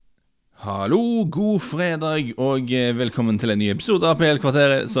Hallo, god fredag og velkommen til en ny episode av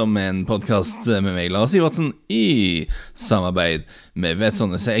PL-kvarteret, som er en podcast med meg, Lars Iversen, i samarbeid med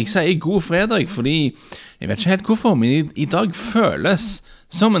Vetsson. Jeg sier god fredag fordi jeg vet ikke helt hvorfor, men i dag føles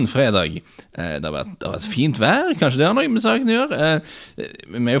som en fredag. Det har vært fint vær, kanskje det har noe med saken å gjøre.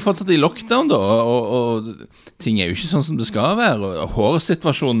 Vi er jo fortsatt i lockdown da, og ting er jo ikke sånn som det skal være, og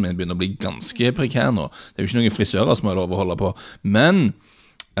hårsituasjonen min begynner å bli ganske prekær nå. Det er jo ikke noen frisører som har lov å holde på, men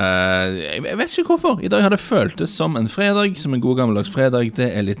jeg vet ikke hvorfor. I dag har det føltes som en fredag, som en god gammeldags fredag. Det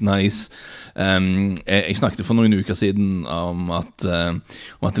er litt nice. Jeg snakket for noen uker siden om at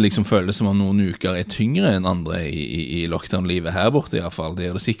det liksom føles som om noen uker er tyngre enn andre i lockdown-livet her borte i hvert fall.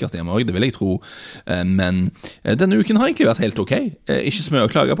 Det er det sikkert hjemme også, det vil jeg tro. Men denne uken har egentlig vært helt ok. Ikke så mye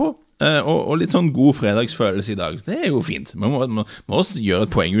å klage på. Og litt sånn god fredagsfølelse i dag. Det er jo fint. Man må også gjøre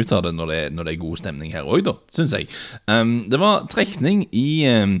et poeng ut av det når det er god stemning her også da, synes jeg. Det var trekning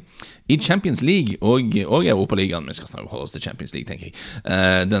i Champions League og Europaligaen. Vi skal snart holde oss til Champions League, tenker jeg.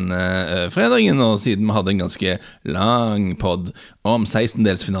 Denne fredagen, og siden vi hadde en ganske lang podd om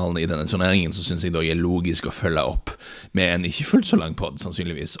 16-delsfinalen i denne turneringen, så synes jeg det er logisk å følge opp med en ikke fullt så lang podd,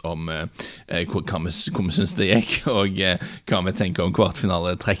 sannsynligvis, om hva vi synes det gikk, og hva vi tenker om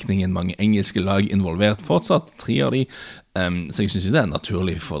kvartfinale-trekningen. Mange engelske lag involvert, fortsatt 3 av de. Så jeg synes det er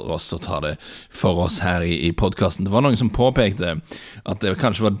naturlig for oss å ta det for oss her i podcasten. Det var noen som påpekte at det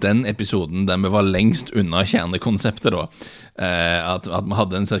kanskje var den episoden der vi var lengst unna kjernekonseptet da. At vi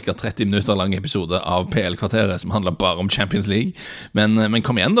hadde en cirka 30 minutter lang episode av PL-kvarteret som handlet bare om Champions League. Men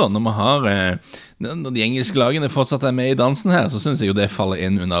kom igjen da, når de engelske lagene fortsatt er med i dansen her, så synes jeg jo det faller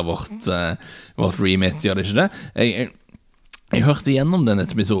inn under vårt remit, gjør det ikke det? Jeg hørte igjennom den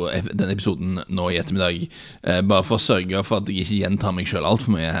episoden nå i ettermiddag, bare for å sørge for at jeg ikke gjentar meg selv alt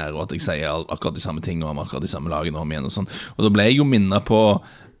for mye her, og at jeg sier akkurat de samme ting om akkurat de samme lagene om igjen og sånn. Og da ble jeg jo minnet på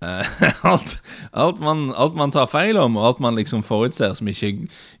alt man tar feil om, og alt man liksom forutser som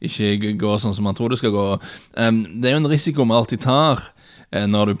ikke går sånn som man tror det skal gå. Det er jo en risiko man alltid tar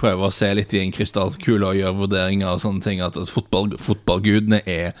når du prøver å se litt i en krystallkule og gjøre vurderinger og sånne ting, at fotballgudene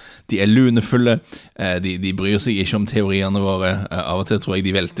de er lunefulle, de bryr seg ikke om teoriene våre, av og til tror jeg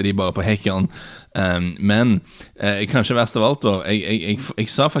de velter de bare på hekken, men kanskje verst av alt da,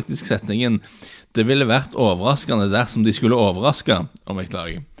 jeg sa faktisk setningen, det ville vært overraskende dersom de skulle overraske om et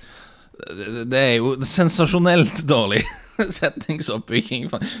lag. Det er jo sensasjonelt dårlig setningsoppbygging.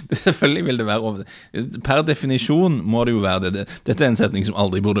 Selvfølgelig vil det være over. Per definisjon må det jo være det. Dette er en setning som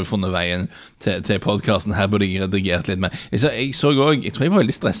aldri burde funnet veien til podcasten. Her burde jeg redigert litt mer. Jeg tror jeg var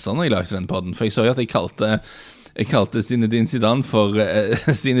veldig stresset når jeg lagde den podden, for jeg så jo at jeg kalte Zinedine Zidane for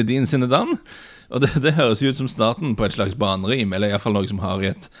Zinedine Zidane, og det høres jo ut som starten på et slags banerim, eller i hvert fall noe som har i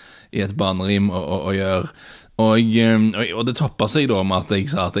et banerim å gjøre. Og det toppet seg da med at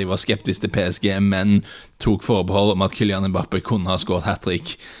jeg sa at jeg var skeptisk til PSG, men tok forbehold om at Kylian Mbappé kunne ha skåret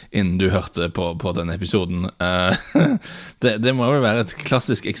hat-trick innen du hørte på denne episoden. Det må jo være et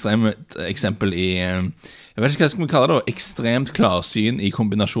klassisk ekstremt eksempel i jeg vet ikke hva skal vi kalle det da, ekstremt klarsyn i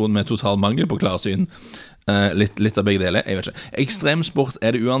kombinasjon med total mangel på klarsyn. Litt av begge deler, jeg vet ikke. Ekstremsport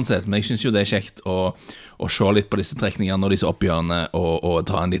er det uansett, men jeg synes jo det er kjekt å se litt på disse trekningene og disse oppgjørene, og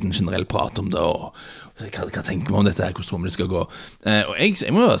ta en liten generell prat om det, og hva tenker vi om dette her, hvor tror vi det skal gå. Og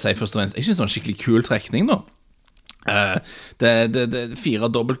jeg må jo si først og fremst, jeg synes det var en skikkelig kul trekning da. Det er 4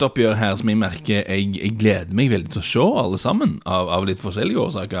 dobbeltoppgjør her som jeg merker jeg gleder meg veldig til å se alle sammen av litt forskjellige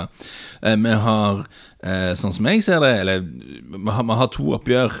årsaker. Vi har sånn som jeg ser det, eller vi har 2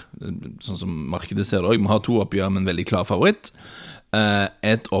 oppgjør sånn som markedet ser det også. Vi har 2 oppgjør med en veldig klar favoritt.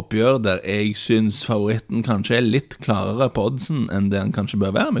 Et oppgjør der jeg synes favoritten kanskje er litt klarere på oddsen enn det han kanskje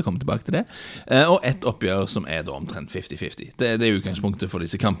bør være, vi kommer tilbake til det, og et oppgjør som er da omtrent 50-50. Det er utgangspunktet for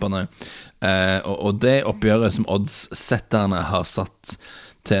disse kampene, og det oppgjøret som oddssetterne har satt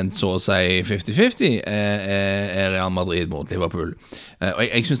til en så å si 50-50 er Real Madrid mot Liverpool. Og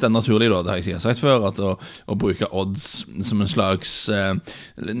jeg synes det er naturlig da, det har jeg sikkert sagt før, at å bruke odds som en slags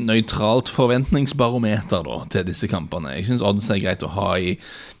nøytralt forventningsbarometer da, til disse kampene. Jeg synes odds er greit å ha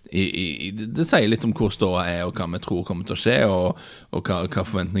det sier litt om hvor ståa er, og hva vi tror kommer til å skje, og hva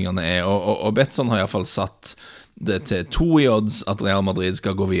forventningene er. Og Betsson har i hvert fall satt det til 2 i odds at Real Madrid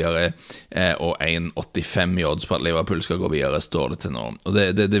skal gå videre, og 1,85 i odds på at Liverpool skal gå videre, står det til nå. Og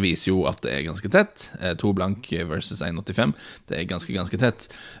det viser jo at det er ganske tett. 2 blank versus 1,85. Det er ganske tett.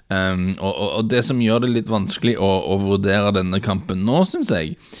 Og det som gjør det litt vanskelig å vurdere denne kampen nå, synes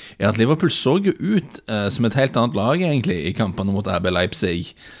jeg, er at Liverpool så jo ut som et helt annet lag egentlig i kampene mot RB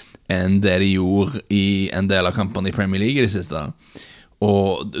Leipzig enn det de gjorde i en del av kampene i Premier League i det siste.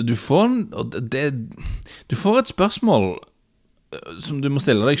 Og du får et spørsmål som du må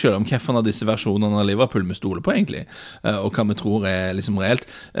stille deg selv om hvilken av disse versjonene av Liverpool vi stoler på egentlig, og hva vi tror liksom reelt.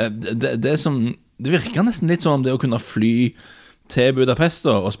 Det virker nesten litt som om det å kunne fly til Budapest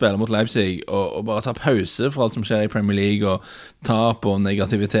og spille mot Leipzig og bare ta pause for alt som skjer i Premier League og tap og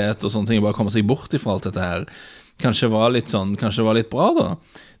negativitet og sånne ting, og bare komme seg bort ifra alt dette her, kanskje var litt bra da.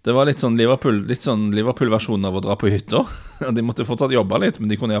 Det var litt sånn Liverpool-versjonen av å dra på hytter. De måtte fortsatt jobbe litt, men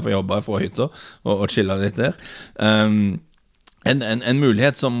de kunne i hvert fall jobbe fra hytter og chille litt der. En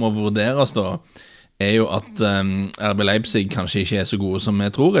mulighet som må vurderes da, jo at RB Leipzig kanskje ikke så gode som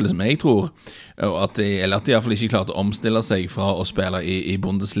jeg tror, eller som jeg tror, og at de i hvert fall ikke klarte å omstille seg fra å spille i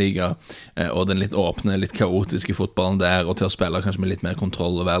Bundesliga og den litt åpne, litt kaotiske fotballen der, og til å spille kanskje med litt mer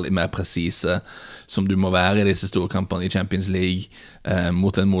kontroll og være litt mer presise, som du må være i disse store kampene i Champions League,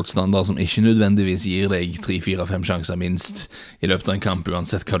 mot en motstander som ikke nødvendigvis gir deg 3-4-5 sjanser minst i løpet av en kamp,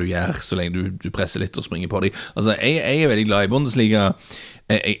 uansett hva du gjør, så lenge du presser litt og springer på dem. Altså, jeg veldig glad i Bundesliga.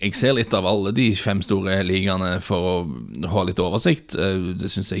 Jeg ser litt av alle de 5 store ligaene for å ha litt oversikt. Det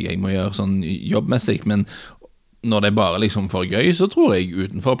synes jeg må gjøre sånn jobbmessig, men når det bare liksom for gøy, så tror jeg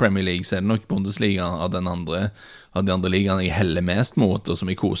utenfor Premier League så det nok Bundesliga av de andre ligaene jeg heller mest mot, og som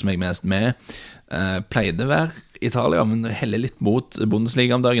jeg koser meg mest med. Pleide å være Italia, men heller litt mot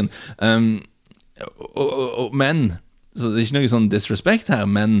Bundesliga om dagen. Men så det ikke noe sånn disrespect her,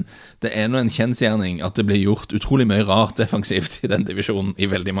 men det noe en kjensgjerning at det blir gjort utrolig mye rart defensivt i den divisjonen i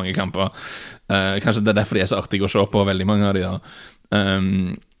veldig mange kamper. Kanskje det derfor de så artige å se på, veldig mange av de da.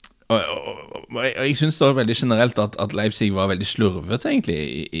 Og jeg synes det var veldig generelt at Leipzig var veldig slurvet egentlig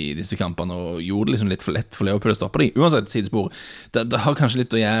i disse kampene, og gjorde det liksom litt for lett for Liverpool å stoppe dem. Uansett sidespor, det har kanskje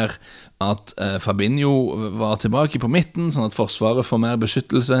litt å gjøre at Fabinho var tilbake på midten, sånn at forsvaret får mer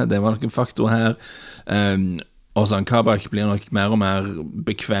beskyttelse. Det var nok en faktor her. Og sånn, Kabak blir nok mer og mer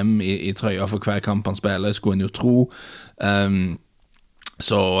bekvem i trøya for hver kamp han spiller, skulle en jo tro.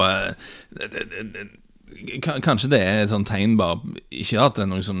 Kanskje det et sånn tegn bare, ikke at det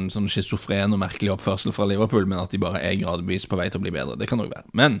noe sånn schizofren og merkelig oppførsel fra Liverpool, men at de bare gradvis på vei til å bli bedre. Det kan nok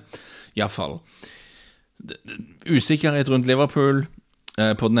være. Men i hvert fall usikkerhet rundt Liverpool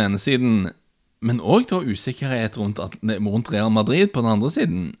på den ene siden, men også da usikkerhet rundt Real Madrid på den andre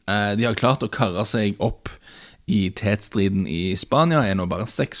siden. De har klart å karre seg opp i tetstriden i Spania, nå bare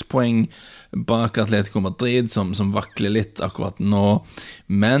 6 poeng bak Atletico Madrid, som vakler litt akkurat nå.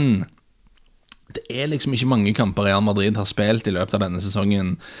 Men det liksom ikke mange kamper Real Madrid har spilt i løpet av denne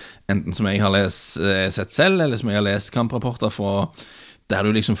sesongen, enten som jeg har sett selv, eller som jeg har lest kamprapporter fra, der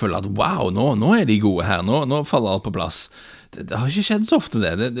du liksom føler at wow, nå de gode her, nå faller alt på plass. Det har ikke skjedd så ofte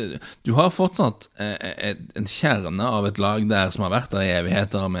det. Du har fortsatt en kjerne av et lag der som har vært der i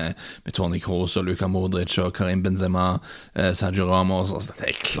evigheter med Toni Kroos og Luka Modric og Karim Benzema, Sergio Ramos. Altså,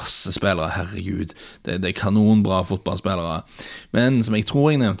 dette klassespillere, herregud. Det kanonbra fotballspillere. Men som jeg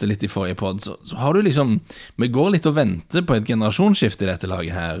tror jeg nevnte litt i forrige podd, så har du liksom, vi går litt og venter på et generasjonsskifte i dette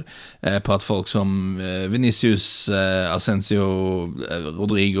laget her, på at folk som Vinicius, Asensio,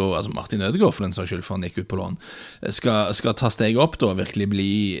 Rodrigo, altså Martin Ødegaard for den saks skyld, for han gikk ut på lån, skal ta steg opp da, virkelig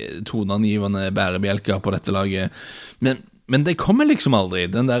bli toneangivende bærebjelker på dette laget. Men det kommer liksom aldri,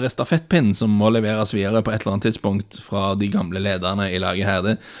 den der stafettpinnen som må leveres videre på et eller annet tidspunkt fra de gamle lederne i laget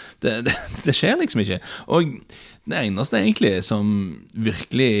her, det skjer liksom ikke. Og det eneste egentlig som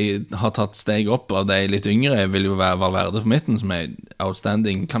virkelig har tatt steg opp av de litt yngre vil jo være Valverde på midten, som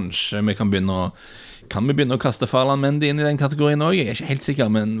outstanding. Kanskje vi kan vi begynne å kaste Farland Mendy inn i den kategorien også? Jeg ikke helt sikker,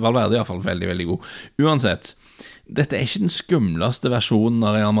 men Valverde er i hvert fall veldig, veldig god. Uansett, dette ikke den skumleste versjonen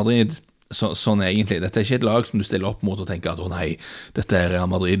av Real Madrid, sånn egentlig. Dette ikke et lag som du stiller opp mot og tenker at, nei, dette Real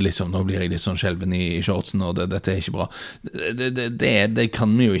Madrid, liksom, nå blir jeg litt sånn skjelven i shortsen, og dette ikke bra. Det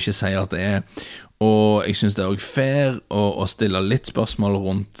kan vi jo ikke si at det og jeg synes det også fair å stille litt spørsmål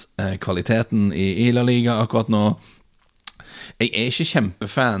rundt kvaliteten i La Liga akkurat nå. Jeg ikke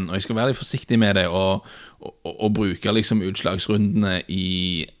kjempefan, og jeg skal være litt forsiktig med det, og bruke liksom utslagsrundene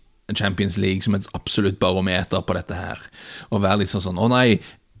i Champions League som et absolutt barometer på dette her, og være litt sånn, nei,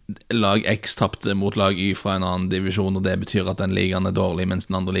 lag X tappte mot lag Y fra en annen divisjon, og det betyr at den ligaen dårlig, mens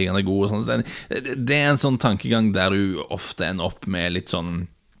den andre ligaen god, og sånn. Det en sånn tankegang der du ofte ender opp med litt sånn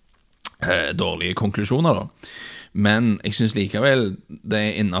dårlige konklusjoner da. Men jeg synes likevel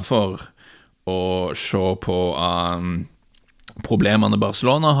det innenfor å se på problemene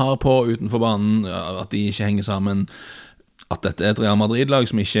Barcelona har på utenfor banen, at de ikke henger sammen, at dette et Real Madrid-lag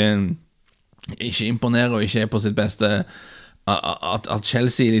som ikke imponerer og ikke på sitt beste, at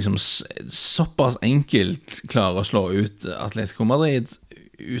Chelsea liksom såpass enkelt klarer å slå ut Atletico Madrid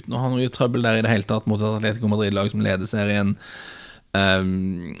uten å ha noe trøbbel der i det hele tatt mot et Atletico Madrid-lag som leder serien,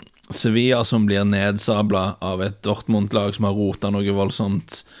 Sevilla som blir nedsablet av et Dortmund-lag som har rotet noe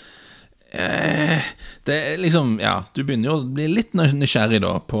voldsomt. Det liksom, ja, du begynner jo å bli litt nysgjerrig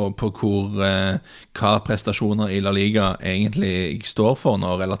da på hvor, hva prestasjoner i La Liga egentlig står for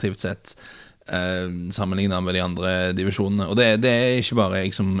nå, relativt sett, sammenlignet med de andre divisjonene. Og det ikke bare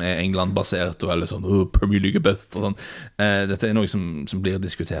jeg som England-basert og eller sånn, Premier League er best og sånn. Dette noe som blir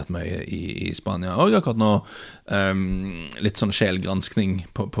diskutert mye i Spania. Og akkurat nå litt sånn sjelgranskning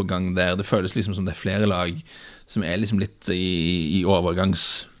på gang der. Det føles liksom som det flere lag som liksom litt i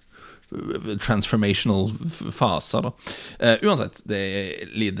overgangs transformational faser da. Uansett, det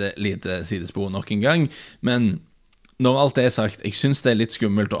lite sidespor nok en gang, men når alt det sagt, jeg synes det litt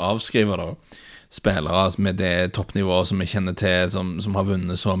skummelt å avskrive da spillere med det toppnivået som jeg kjenner til, som har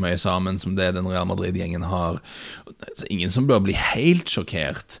vunnet så mye sammen som det den Real Madrid-gjengen har. Ingen som bør bli helt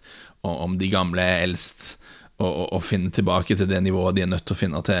sjokkert om de gamle er eldst og finne tilbake til det nivået de nødt til å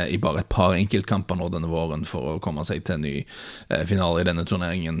finne til i bare et par enkeltkamper nå denne våren for å komme seg til en ny finale i denne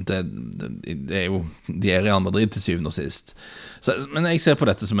turneringen. Det jo, de Real Madrid til syvende og sist. Men jeg ser på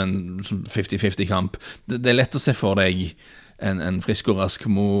dette som en 50-50 kamp. Det lett å se for deg en frisk og rask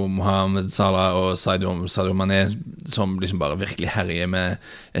Mohamed Salah og Sadio Mané som liksom bare virkelig herjer med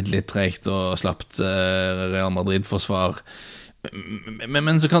et litt tregt og slapt Real Madrid-forsvar.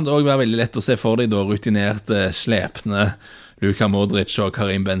 Men så kan det også være veldig lett å se for deg da rutinerte, slepne Luka Modric og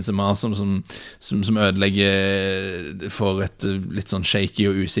Karim Benzema som ødelegger for et litt sånn shaky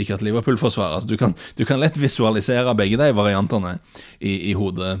og usikkert Liverpool-forsvar. Altså, du kan lett visualisere begge de variantene i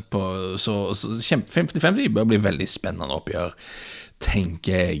hodet på, så 50-50 bør bli veldig spennende oppgjør,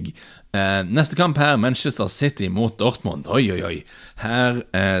 tenker jeg. Neste kamp her, Manchester City mot Dortmund. Oi. Her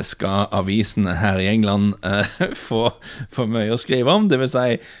skal avisene her i England få mye å skrive om. Det vil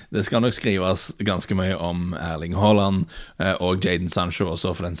si, det skal nok skrives ganske mye om Erling Haaland og Jadon Sancho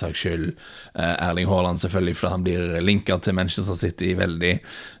også, for den saks skyld. Erling Haaland selvfølgelig, for han blir linket til Manchester City veldig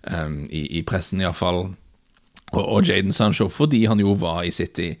i pressen i hvert fall. Og Jadon Sancho, fordi han jo var i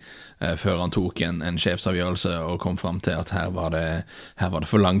City før han tok en sjefsavgjørelse og kom frem til at her var det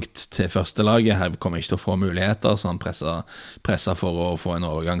for langt til første laget, her kom jeg ikke til å få muligheter, så han presset for å få en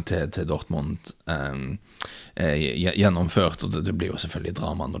overgang til Dortmund gjennomført, og det blir jo selvfølgelig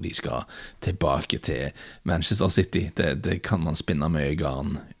drama når de skal tilbake til Manchester City. Det kan man spinne mye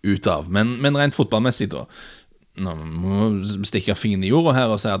garn ut av, men rent fotballmessig da, nå må stikke fingeren i jorda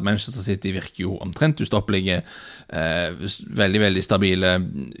her og si at Manchester City virker jo omtrent ustoppelige, veldig, veldig stabile,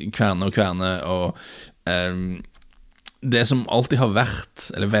 kverne og det som alltid har vært,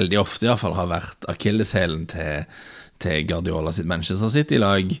 eller veldig ofte i hvert fall har vært akilleshælen til Guardiola sitt Manchester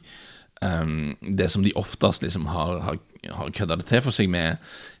City-lag, det som de oftest liksom har køddet det til for seg med,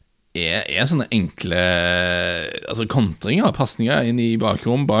 er sånne enkle kontringer, passninger inn i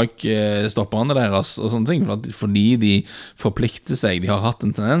bakrom bak stopperne deres og sånne ting, fordi de forplikter seg, de har hatt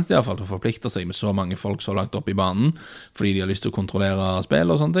en tendens i hvert fall til å forplikte seg med så mange folk så langt opp i banen, fordi de har lyst til å kontrollere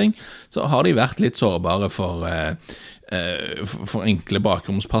spill og sånne ting, så har de vært litt sårbare for enkle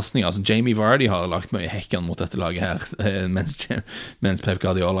bakromspassninger. Jamie Vardy har lagt mye hekken mot dette laget her mens Pep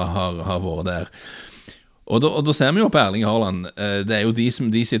Guardiola har vært der. Og da ser vi jo på Erling Haaland. Det er jo de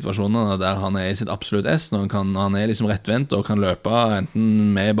situasjonene der han er i sitt absolutt S, når han er liksom rettvendt og kan løpe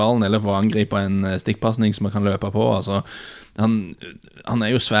enten med ballen eller på å angripe en stikkpassning som han kan løpe på. Altså, han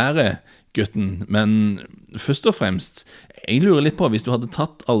er jo svære, gutten, men først og fremst, jeg lurer litt på, hvis du hadde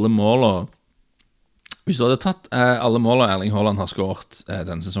tatt alle målene Erling Haaland har skåret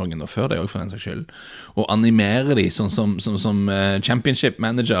denne sesongen, og før det også for den saks skyld, og animere de sånn som Championship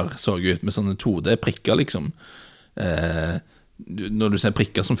Manager så ut, med sånne 2D-prikker liksom, når du ser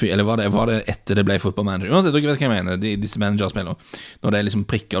prikker som eller var det etter det ble fotballmanager? Uansett, dere vet hva jeg mener, disse managerspillene, når det er liksom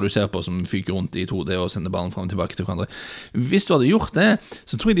prikker du ser på som fyker rundt i 2D og sender ballen frem og tilbake til hverandre. Hvis du hadde gjort det,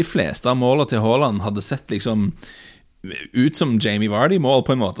 så tror jeg de fleste av målene til Haaland hadde sett liksom ut som Jamie Vardy-mål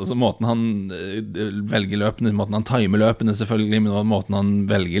på en måte, så måten han velger løpene, måten han timer løpene selvfølgelig, men måten han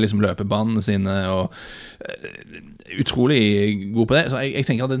velger liksom løpebanene sine, og utrolig god på det. Så jeg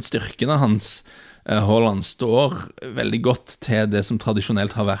tenker at den styrken av hans Haaland står veldig godt til det som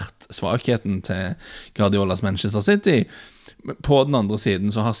tradisjonelt har vært svakheten til Guardiolas Manchester City. På den andre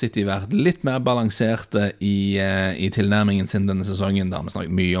siden så har City vært litt mer balanserte i tilnærmingen sin denne sesongen. Det har vi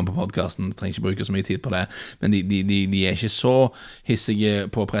snakket mye om på podcasten, trenger ikke bruke så mye tid på det, men de er ikke så hissige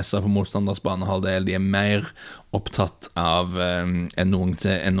på å presse på motstanders banehalvdel. De er mer opptatt av enn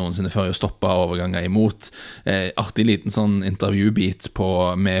noensinne før å stoppe overganger imot. Artig liten sånn intervjubit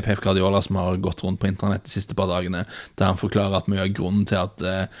med Pep Guardiola som har gått rundt på internett de siste par dagene, der han forklarer at mye av grunnen til at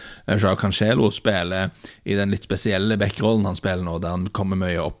Joao Cancelo spiller i den litt spesielle backrollen rollen han spiller nå, der han kommer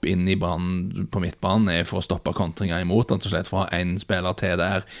mye opp inn i banen på midtbanen, for å stoppe kontringer imot, rett og slett for å ha en spiller til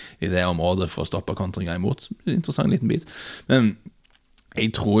der i det området for å stoppe kontringer imot. Interessant liten bit. Men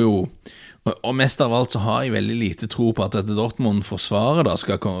jeg tror jo, og mest av alt så har jeg veldig lite tro på at dette Dortmund-forsvaret da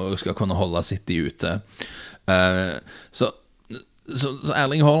skal kunne holde City ute. Så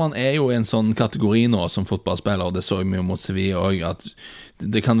Erling Haaland jo I en sånn kategori nå som fotballspiller, og det så vi jo mot Sevilla også, at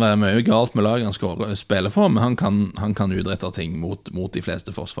det kan være mye galt med laget han skal spille for, men han kan utrette ting mot de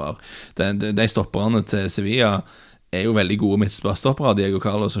fleste forsvar. De stopperne til Sevilla jo veldig gode midtstoppere, Diego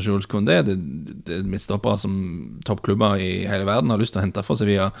Carlos og Jules Koundé, det midtstoppere som toppklubber I hele verden har lyst til å hente fra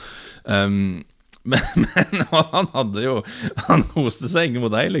Sevilla. Men han hoste seg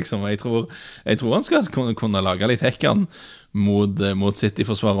mot deg liksom. Jeg tror han skal kunne lage litt hekken mot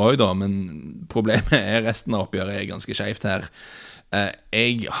City-forsvaret også da, men problemet resten av oppgjøret ganske skjevt her.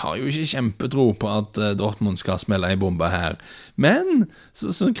 Jeg har jo ikke kjempetro på at Dortmund skal smelle en bombe her, men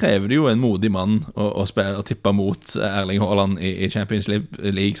så krever det jo en modig mann å tippe mot Erling Haaland I Champions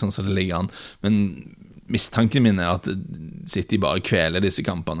League sånn som det ligger an, men mistanken min at City bare kveler disse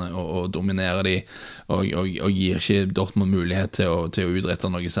kampene og dominerer de og gir ikke Dortmund mulighet til å utrette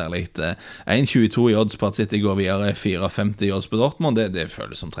noe særlig. 1,22 I odds på at City går videre, 4,50 I odds på Dortmund, det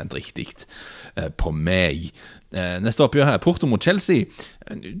føles omtrent riktig på meg. Neste oppgjør her, Porto mot Chelsea.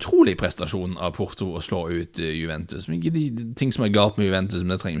 En utrolig prestasjon av Porto å slå ut Juventus. Men ikke de ting som galt med Juventus,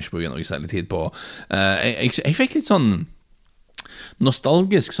 men det trenger vi ikke bruke noe særlig tid på. Jeg fikk litt sånn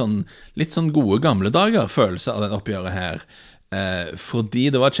nostalgisk, litt sånn gode gamle dager følelse av den oppgjøret her, fordi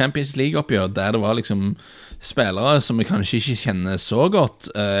det var Champions League-oppgjør der det var liksom spillere som vi kanskje ikke kjenner så godt,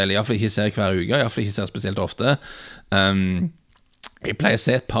 eller I hvert fall ikke ser hver uke, I hvert fall ikke ser spesielt ofte. Jeg pleier å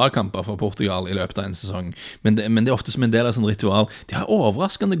se et par kamper for Portugal I løpet av en sesong, men det ofte som en del av sånn ritual. De har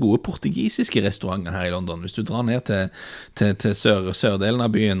overraskende gode portugisiske restauranter her I London. Hvis du drar ned til sørdelen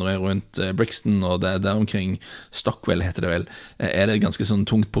av byen, rundt Brixton og der omkring Stockwell heter det vel, det et ganske sånn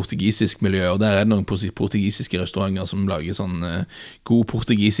tungt portugisisk miljø, og der det noen portugisiske restauranter som lager sånn god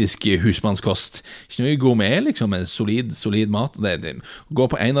portugisisk husmannskost. Ikke noe gourmet liksom, med solid mat. Gå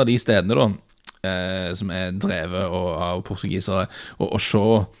på en av de stedene da, som drevet av portugisere og se,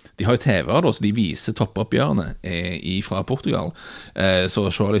 de har jo TV-er da, så de viser toppoppgjørene fra Portugal, så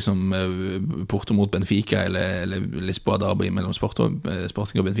se liksom Porto mot Benfica eller Lisboa Derby mellom Sporting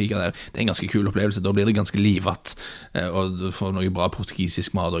og Benfica der, det en ganske kul opplevelse, da blir det ganske livat og du får noe bra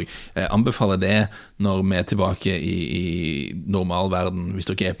portugisisk mat og anbefaler det når vi tilbake I normalverden,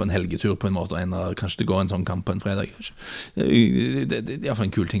 hvis dere på en helgetur på en måte, kanskje det går en sånn kamp på en fredag, det I hvert fall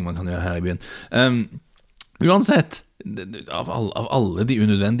en kul ting man kan gjøre her I byen. Uansett, av alle de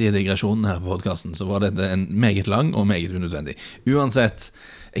unødvendige digresjonene her på podcasten, så var dette en meget lang og meget unødvendig. Uansett,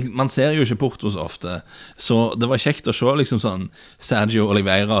 man ser jo ikke Porto så ofte, så det var kjekt å se liksom sånn Sergio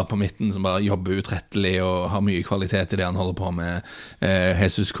Oliveira på midten som bare jobber utrettelig og har mye kvalitet I det han holder på med.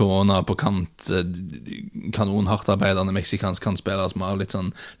 Jesus Corona på kant, kanon hardtarbeidende meksikansk kantspiller som har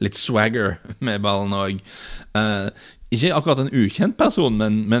litt swagger med ballen og ikke akkurat en ukjent person,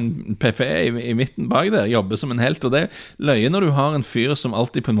 men Pepe I midten bak der jobber som en helt, og det løye når du har en fyr som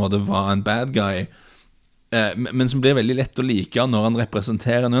alltid på en måte var en bad guy, men som blir veldig lett å like når han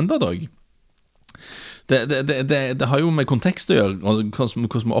representerer en underdog. Det har jo med kontekst å gjøre, og hvordan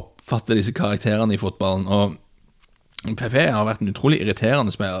vi oppfatter disse karakterene I fotballen, og Pepe har vært en utrolig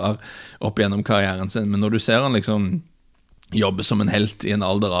irriterende spiller opp gjennom karrieren sin, men når du ser han liksom jobber som en helt I en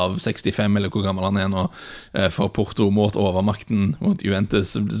alder av 65 eller hvor gammel han nå for Porto mot overmakten mot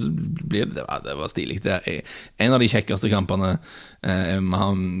Juventus, så blir det var stilig. Det en av de kjekkeste kampene vi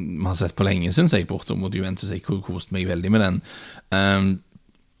har sett på lenge, synes jeg, Porto mot Juventus. Jeg kost meg veldig med den.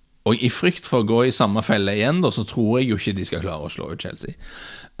 Og I frykt for å gå I samme felle igjen da, så tror jeg jo ikke de skal klare å slå ut Chelsea.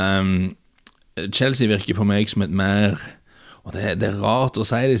 Chelsea virker på meg som et mer, og det rart å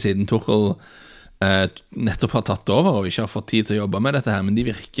si det siden Tuchel nettopp har tatt over og ikke har fått tid til å jobbe med dette her, men de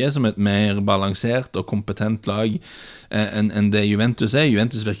virker som et mer balansert og kompetent lag enn det Juventus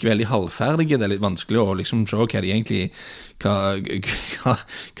Juventus virker veldig halvferdige, det litt vanskelig å liksom se hva de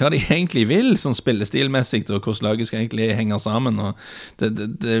egentlig vil sånn spillestilmessig, og hvordan laget skal egentlig henge sammen, og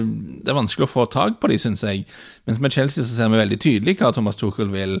det vanskelig å få tag på de, synes jeg. Mens med Chelsea så ser vi veldig tydelig hva Thomas Tuchel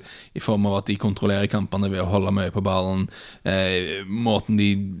vil, I form av at de kontrollerer kampene ved å holde mye på ballen, måten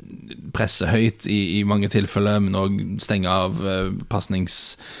de presser høyt I mange tilfeller, men også stenge av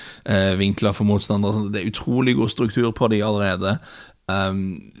passningsvinkler for motstandere. Det utrolig god struktur på de allerede.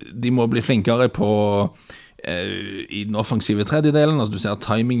 De må bli flinkere på I den offensive tredjedelen, altså du ser at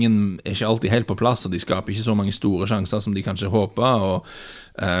timingen ikke alltid helt på plass, og de skaper ikke så mange store sjanser som de kanskje håper, og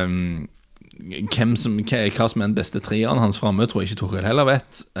hva som den beste treeren hans fremme, tror jeg ikke Tuchel heller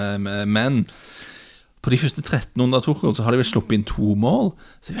vet. Men på de første 1300 Tuchel så har de vel sluppet inn 2 mål.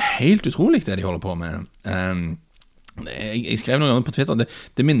 Så det helt utrolig det de holder på med. Jeg skrev noen ganger på Twitter,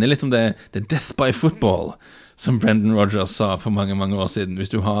 det minner litt om det Death by Football, som Brendan Rodgers sa for mange, mange år siden.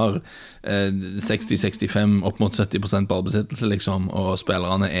 Hvis du har 60-65, opp mot 70% ballbesittelse, liksom, og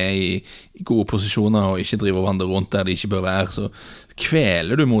spillerne i gode posisjoner og ikke driver og vandrer rundt der de ikke bør være, så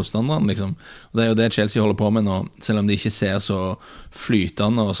kveler du motstanderen, liksom. Og det jo det Chelsea holder på med nå, selv om de ikke ser så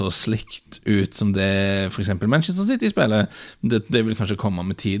flytende og så slikt ut som det for eksempel Manchester City spiller. Det vil kanskje komme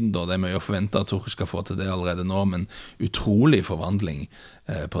med tiden da. Det mye å forvente at Tuchel skal få til det allerede nå, men utrolig forvandling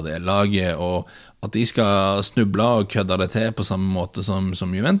på det laget, og at de skal snuble og kødde det til på samme måte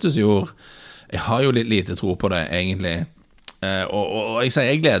som Juventus gjorde. Jeg har jo litt lite tro på det, egentlig. Og jeg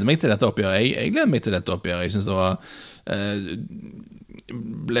sier, jeg gleder meg til dette oppgjøret. Jeg gleder meg til dette oppgjøret. Jeg synes det var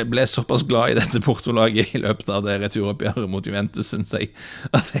ble såpass glad i dette Porto-laget i løpet av det returoppgjøret mot Juventus, synes jeg,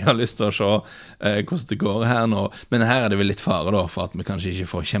 at jeg har lyst til å se hvordan det går her nå. Men her er det vel litt fare da, for at vi kanskje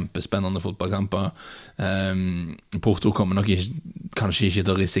ikke får kjempespennende fotballkamper. Porto kommer nok kanskje ikke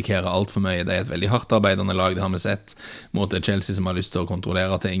til å risikere alt for mye. Det er et veldig hardt arbeidende lag, det har vi sett, mot Chelsea som har lyst til å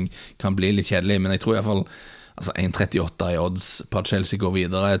kontrollere ting. Kan bli litt kjedelig, men jeg tror i hvert fall 1,38 i odds på at Chelsea går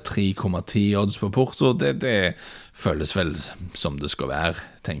videre, 3,10 odds på Porto, det føles vel som det skal være,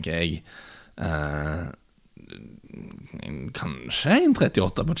 tenker jeg. Kanskje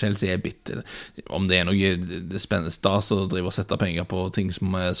 1,38 på Chelsea er bitte, om det er noe spennende stas å drive og sette penger på ting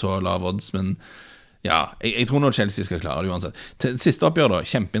som er så lav odds, men ja, jeg tror nå Chelsea skal klare det uansett. Siste oppgjør da,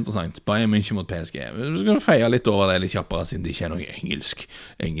 kjempeinteressant. Bayern München mot PSG. Vi skal feie litt over det litt kjappere, siden det ikke er noen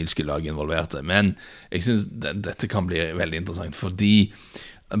engelske lag involverte. Men jeg synes dette kan bli veldig interessant, fordi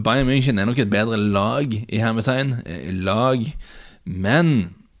Bayern München er nok et bedre lag i hermetegn. Men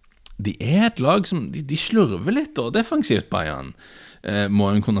de er et lag som de slurver litt og defensivt, Bayern,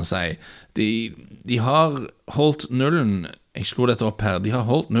 må en kunne si. De har holdt nullen. Jeg slo dette opp her. De har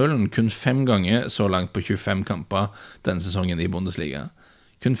holdt nullen kun 5 ganger så langt på 25 kamper denne sesongen i Bundesliga.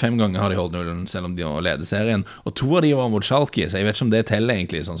 Kun 5 ganger har de holdt nullen, selv om de har ledet serien. Og 2 av de var mot Schalke, så jeg vet ikke om det teller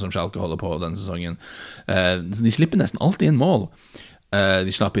egentlig, sånn som Schalke holder på denne sesongen. De slipper nesten alltid inn mål.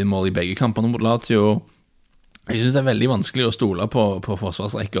 De slapp inn mål i begge kampene mot Lazio. Jeg synes det er veldig vanskelig å stole på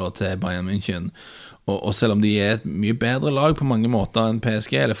forsvarsrekker til Bayern München. Og selv om de er et mye bedre lag på mange måter enn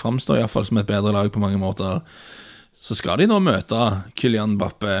PSG, eller fremstår i hvert fall som et bedre lag på mange måter, så skal de nå møte Kylian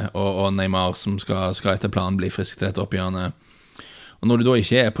Mbappé og Neymar, som skal etter planen bli frisk til dette oppgjørende. Og når du da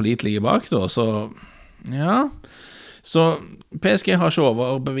ikke er pålitelige bak da, så PSG har ikke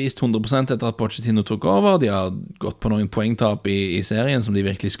overbevist 100% etter at Pochettino tok over. De har gått på noen poengtap i serien som de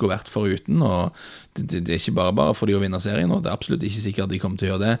virkelig skulle vært foruten, og det er ikke bare for de å vinne serien, og det er absolutt ikke sikkert at de kommer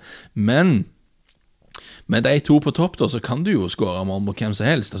til å gjøre det. Men med de 2 på topp da, så kan du jo skåre mål mot hvem som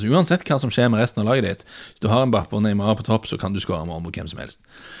helst. Altså uansett hva som skjer med resten av laget ditt. Hvis du har Mbappé og Neymar på topp, så kan du skåre mål mot hvem som helst.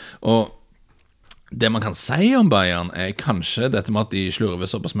 Og det man kan si om Bayern er kanskje dette med at de slurver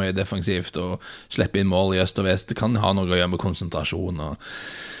såpass mye defensivt og slipper inn mål i øst og vest. Det kan ha noe å gjøre med konsentrasjon. Og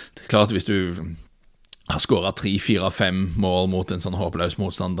det er klart at hvis du har skåret 3, 4, 5 mål mot en sånn håpløs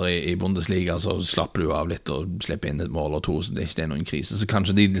motstander i Bundesliga, så slapper du av litt og slipper inn et mål og 2, så det er ikke noen krise. Så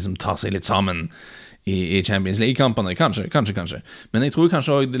kanskje de liksom tar seg litt sammen i Champions League-kampene, kanskje. Men jeg tror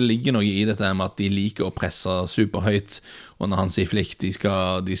kanskje også det ligger noe i dette med at de liker å presse superhøyt, og når han sier flikt, de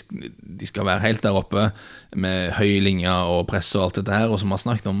skal være helt der oppe med høy linje og presse og alt dette her, og som vi har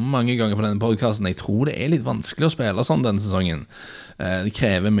snakket om mange ganger på denne podcasten, jeg tror det er litt vanskelig å spille sånn denne sesongen. Det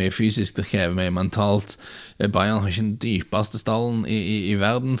krever mye fysisk, det krever mye mentalt. Bayern har ikke den dypeste stallen i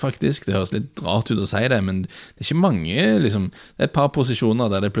verden, faktisk. Det høres litt rart ut å si det, men det er ikke mange, liksom. Det er et par posisjoner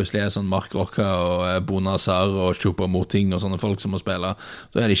der det plutselig er sånn Mark Rocca og Bona Sarr og Choupo-Moting og sånne folk som må spille.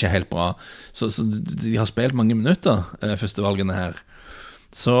 Så er det ikke helt bra. Så de har spilt mange minutter, førstevalgene her.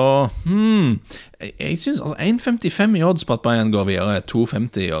 Så jeg synes altså 1,55 i odds på at Bayern går videre,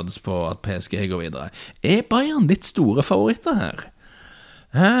 2,50 i odds på at PSG går videre. Er Bayern litt store favoritter her?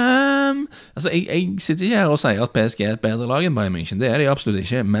 Altså jeg sitter ikke her og sier at PSG er et bedre lag enn Bayern München. Det er de absolutt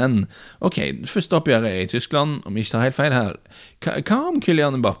ikke. Men ok, første oppgjøret er i Tyskland, om jeg ikke tar helt feil her. Hva om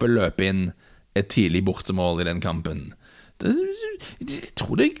Kylian Mbappé løper inn et tidlig bortemål i den kampen? Jeg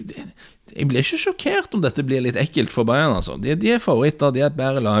tror jeg blir ikke sjokkert om dette blir litt ekkelt for Bayern, altså. De er favoritter, de er et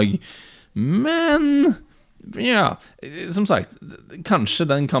bedre lag. Men ja, som sagt, kanskje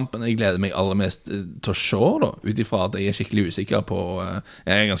den kampen jeg gleder meg aller mest til å se da, utifra at jeg er skikkelig usikker på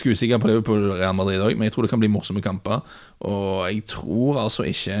jeg er ganske usikker på Liverpool og Real Madrid også, men jeg tror det kan bli morsomme kamper, og jeg tror altså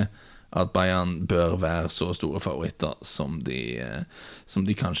ikke at Bayern bør være så store favoritter som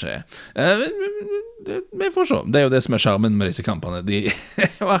de kanskje er. Vi får se. Det er jo det som er skjermen med disse kampene.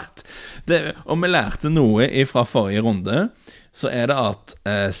 Om vi lærte noe fra forrige runde, så er det at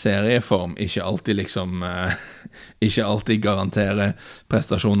serieform ikke alltid ikke alltid garanterer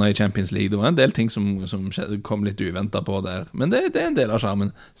prestasjoner i Champions League. Det var en del ting som kom litt uventet på der, men det er en del av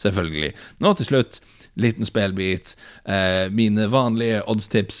skjermen, selvfølgelig. Nå til slutt, liten spillbit. Mine vanlige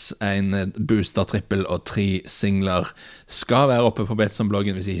oddstips, en booster trippel og 3 singler, skal være oppe på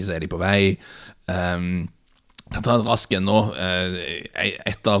Betsson-bloggen, hvis ikke så er de på vei. Kan ta en rask nå.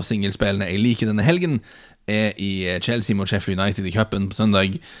 Et av singelspillene jeg liker denne helgen er i Chelsea mot Sheffield United i cupen på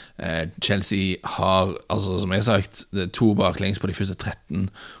søndag. Chelsea har, altså som jeg har sagt, 2 baklengs på de første 13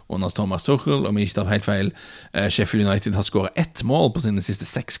 under Thomas Tuchel, om jeg ikke tar helt feil. Sheffield United har skåret 1 mål på sine siste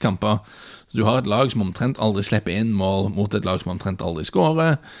 6 kamper. Så du har et lag som omtrent aldri slipper inn mål mot et lag som omtrent aldri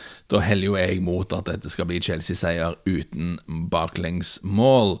skårer. Da heller jo jeg mot at dette skal bli Chelsea-seier uten baklengs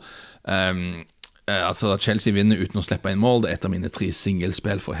mål. Altså Chelsea vinner uten å slippe inn mål. Det er et av mine 3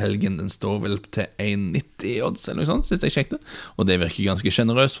 singelspill for helgen. Den står vel til 1,90 odds eller noe sånt, sist jeg sjekket, og det virker ganske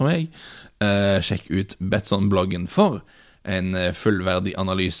generøst for meg. Sjekk ut Betsson-bloggen for en fullverdig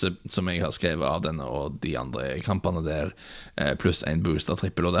analyse som jeg har skrevet av denne og de andre kampene der, pluss en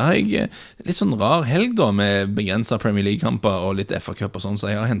booster-trippel. Og der har jeg litt sånn rar helg da, med begrenset Premier League-kamper og litt FA-cup og sånn,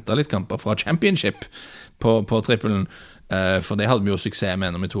 så jeg har hentet litt kamper fra Championship på trippelen. For det hadde vi jo suksess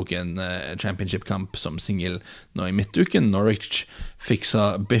med når vi tok en championship-kamp som single nå i midtuken. Norwich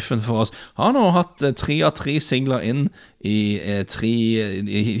fiksa biffen for oss. Har nå hatt 3 av 3 singler inn i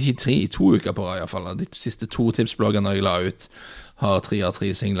 2 uker på i hvert fall. De siste 2 tipsbloggene jeg la ut har 3 av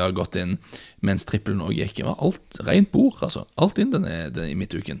 3 singler gått inn, mens trippelen også gikk. Det var alt rent bord, altså. Alt inn den i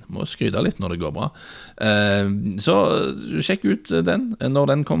midtuken. Må skryte litt når det går bra. Så sjekk ut den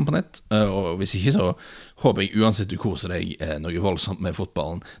når den kommer på nett. Og hvis ikke, så håper jeg uansett du koser deg noe voldsomt med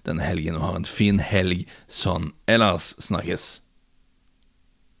fotballen denne helgen, og har en fin helg sånn. Ellers snakkes.